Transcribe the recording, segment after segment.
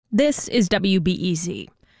This is WBEZ.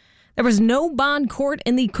 There was no bond court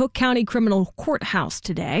in the Cook County Criminal Courthouse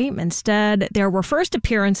today. Instead, there were first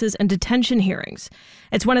appearances and detention hearings.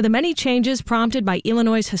 It's one of the many changes prompted by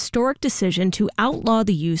Illinois' historic decision to outlaw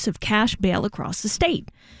the use of cash bail across the state.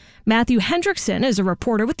 Matthew Hendrickson is a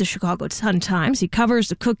reporter with the Chicago Sun-Times. He covers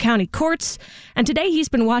the Cook County courts, and today he's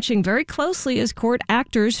been watching very closely as court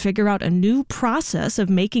actors figure out a new process of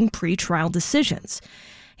making pretrial decisions.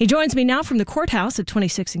 He joins me now from the courthouse at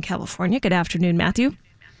 26 in California. Good afternoon, Matthew.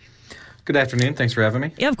 Good afternoon. Thanks for having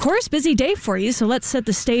me. Yeah, of course. Busy day for you, so let's set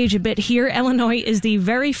the stage a bit here. Illinois is the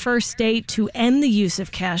very first state to end the use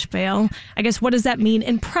of cash bail. I guess, what does that mean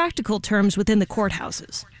in practical terms within the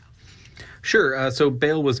courthouses? Sure. So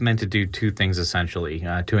bail was meant to do two things, essentially,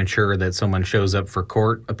 to ensure that someone shows up for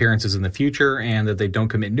court appearances in the future and that they don't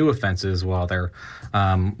commit new offenses while they're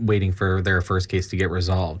waiting for their first case to get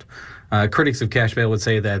resolved. Critics of cash bail would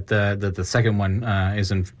say that the second one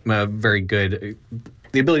isn't very good.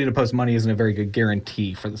 The ability to post money isn't a very good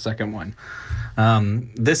guarantee for the second one.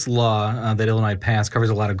 This law that Illinois passed covers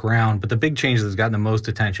a lot of ground, but the big change that's gotten the most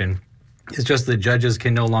attention is just that judges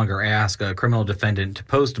can no longer ask a criminal defendant to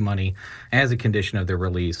post money as a condition of their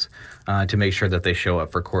release to make sure that they show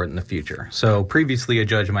up for court in the future. So previously, a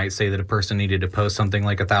judge might say that a person needed to post something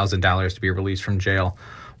like $1,000 to be released from jail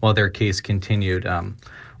while their case continued,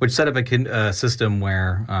 which set up a system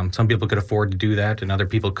where some people could afford to do that and other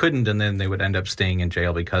people couldn't, and then they would end up staying in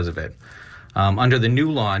jail because of it. Under the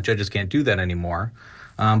new law, judges can't do that anymore,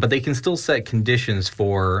 but they can still set conditions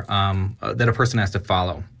for that a person has to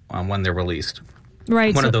follow when they're released.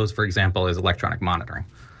 Right. One of those, for example, is electronic monitoring.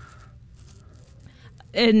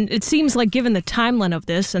 And it seems like, given the timeline of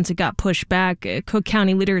this, since it got pushed back, Cook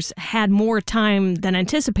County leaders had more time than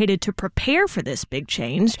anticipated to prepare for this big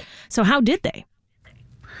change. So how did they?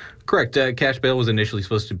 Correct. Cash bail was initially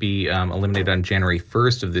supposed to be eliminated on January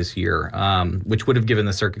 1st of this year, which would have given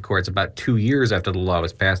the circuit courts about 2 years after the law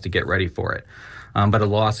was passed to get ready for it. But a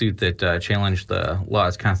lawsuit that challenged the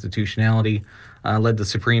law's constitutionality led the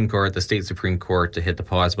Supreme Court, the state Supreme Court, to hit the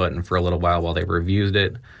pause button for a little while they reviewed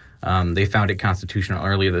it. They found it constitutional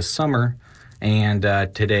earlier this summer, and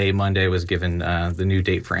today, Monday, was given the new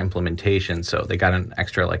date for implementation, so they got an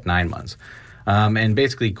extra 9 months. And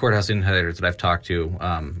basically, courthouse insiders that I've talked to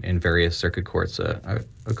in various circuit courts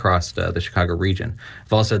across the Chicago region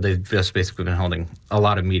have all said they've just basically been holding a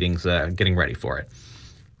lot of meetings getting ready for it.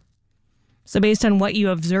 So based on what you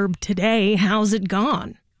observed today, how's it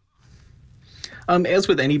gone? As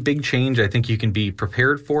with any big change, I think you can be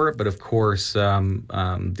prepared for it. But of course,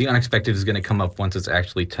 the unexpected is going to come up once it's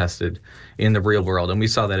actually tested in the real world. And we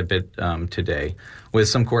saw that a bit today with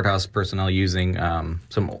some courthouse personnel using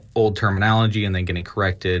some old terminology and then getting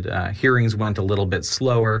corrected. Hearings went a little bit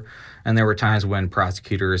slower. And there were times when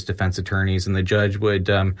prosecutors, defense attorneys, and the judge would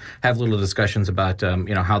have little discussions about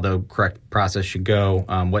how the correct process should go,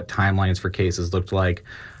 what timelines for cases looked like.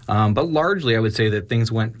 But largely, I would say that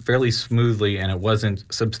things went fairly smoothly, and it wasn't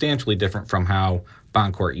substantially different from how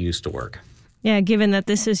bond court used to work. Yeah, given that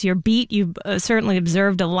this is your beat, you've certainly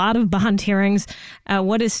observed a lot of bond hearings.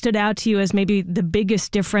 What has stood out to you as maybe the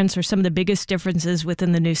biggest difference or some of the biggest differences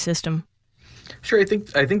within the new system? Sure. I think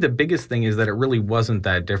the biggest thing is that it really wasn't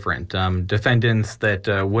that different. Defendants that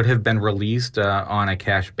would have been released on a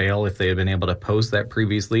cash bail if they had been able to post that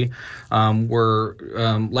previously were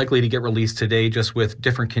likely to get released today just with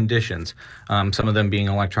different conditions, some of them being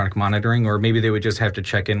electronic monitoring, or maybe they would just have to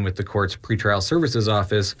check in with the court's pretrial services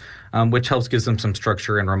office, which helps give them some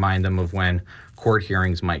structure and remind them of when court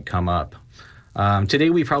hearings might come up.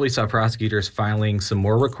 Today, we probably saw prosecutors filing some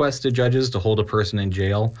more requests to judges to hold a person in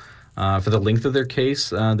jail for the length of their case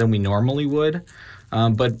than we normally would.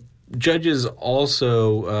 But judges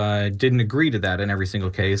also didn't agree to that in every single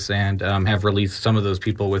case and have released some of those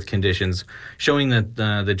people with conditions, showing that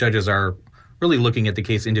the judges are really looking at the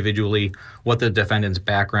case individually, what the defendant's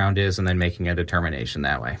background is, and then making a determination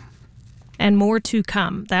that way. And more to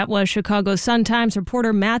come. That was Chicago Sun-Times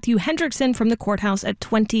reporter Matthew Hendrickson from the courthouse at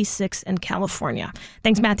 26 in California.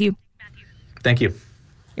 Thanks, Matthew. Thank you.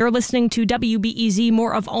 You're listening to WBEZ.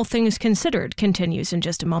 More of All Things Considered continues in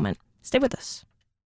just a moment. Stay with us.